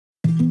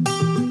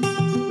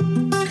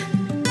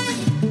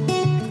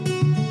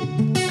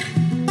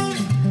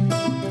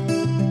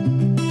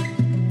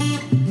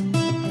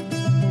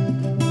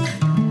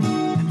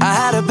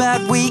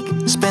bad week.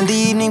 Spent the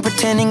evening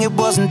pretending it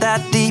wasn't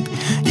that deep.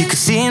 You could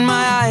see in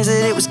my eyes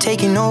that it was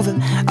taking over.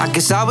 I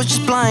guess I was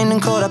just blind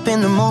and caught up in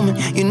the moment.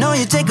 You know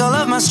you take all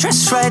of my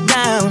stress right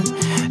down.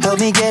 Help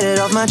me get it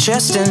off my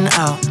chest and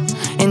out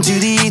into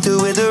the ether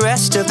with the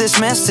rest of this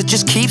mess that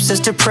just keeps us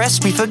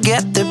depressed. We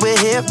forget that we're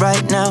here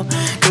right now,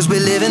 cause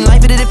we're living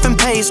life at a different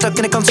pace, stuck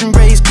in a constant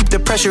race. Keep the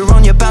pressure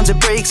on, you're bound to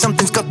break.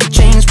 Something's got to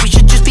change. We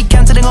should just be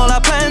cancelling all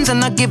our plans and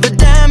not give a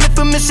damn if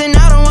we're missing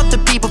out on what the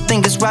people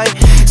think is right.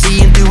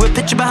 Seeing through a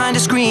picture behind a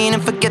screen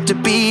and forget to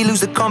be.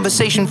 Lose the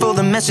conversation for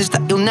the message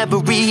that you'll never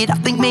read. I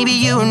think maybe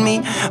you and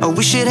me, oh,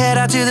 we should head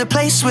out to the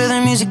place where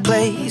the music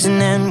plays,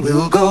 and then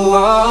we'll go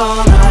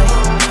all night,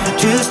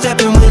 just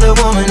stepping with a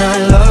woman I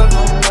love.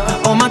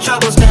 All my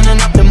troubles turning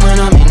up, and when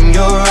I'm in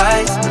your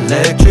eyes,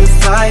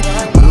 electrified.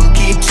 We'll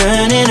keep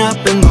turning up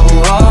and go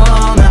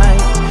all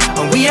night.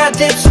 And we had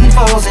dips and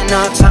falls in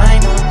our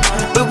time,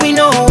 but we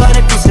know what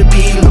it feels to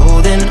be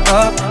low then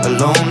up,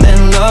 alone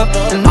then love.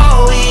 And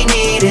all we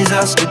need is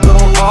us to go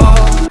all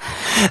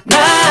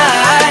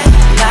night,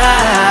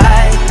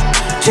 night,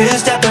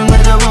 just stepping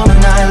with a woman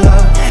I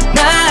love.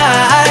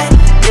 Night,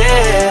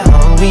 yeah,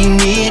 all we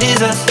need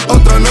is us.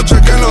 Otra noche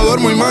que no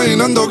duermo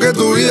imaginando que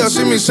tu vida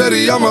sin mí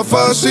sería más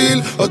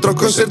fácil. Otros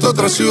conciertos,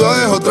 otras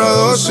ciudades, otra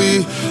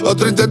dosis.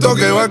 Otro intento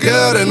que va a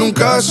quedar en un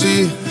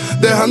casi.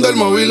 Dejando el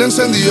móvil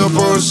encendido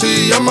por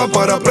si llama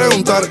para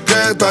preguntar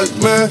qué tal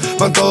me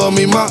van todos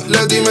mis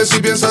males. Dime si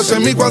piensas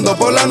en mí cuando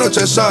por la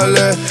noche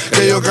sale,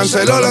 que yo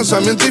cancelo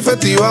lanzamientos y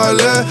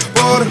festivales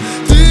por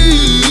ti.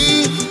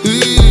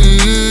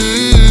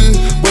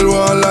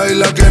 Vuelvo a la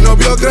isla que no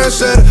vio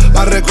crecer,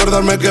 a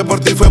recordarme que por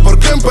ti fue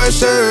porque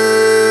empecé.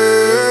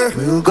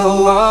 We'll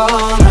go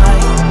all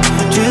night,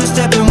 just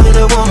stepping with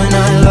a woman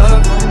I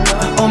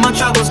love. All my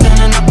troubles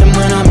standing up, and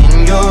when I'm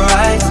in your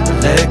eyes,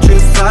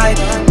 electrified.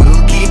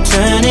 We'll keep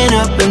turning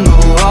up and go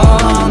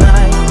all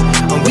night.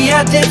 And we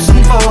had dips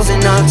and falls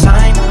in our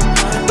time,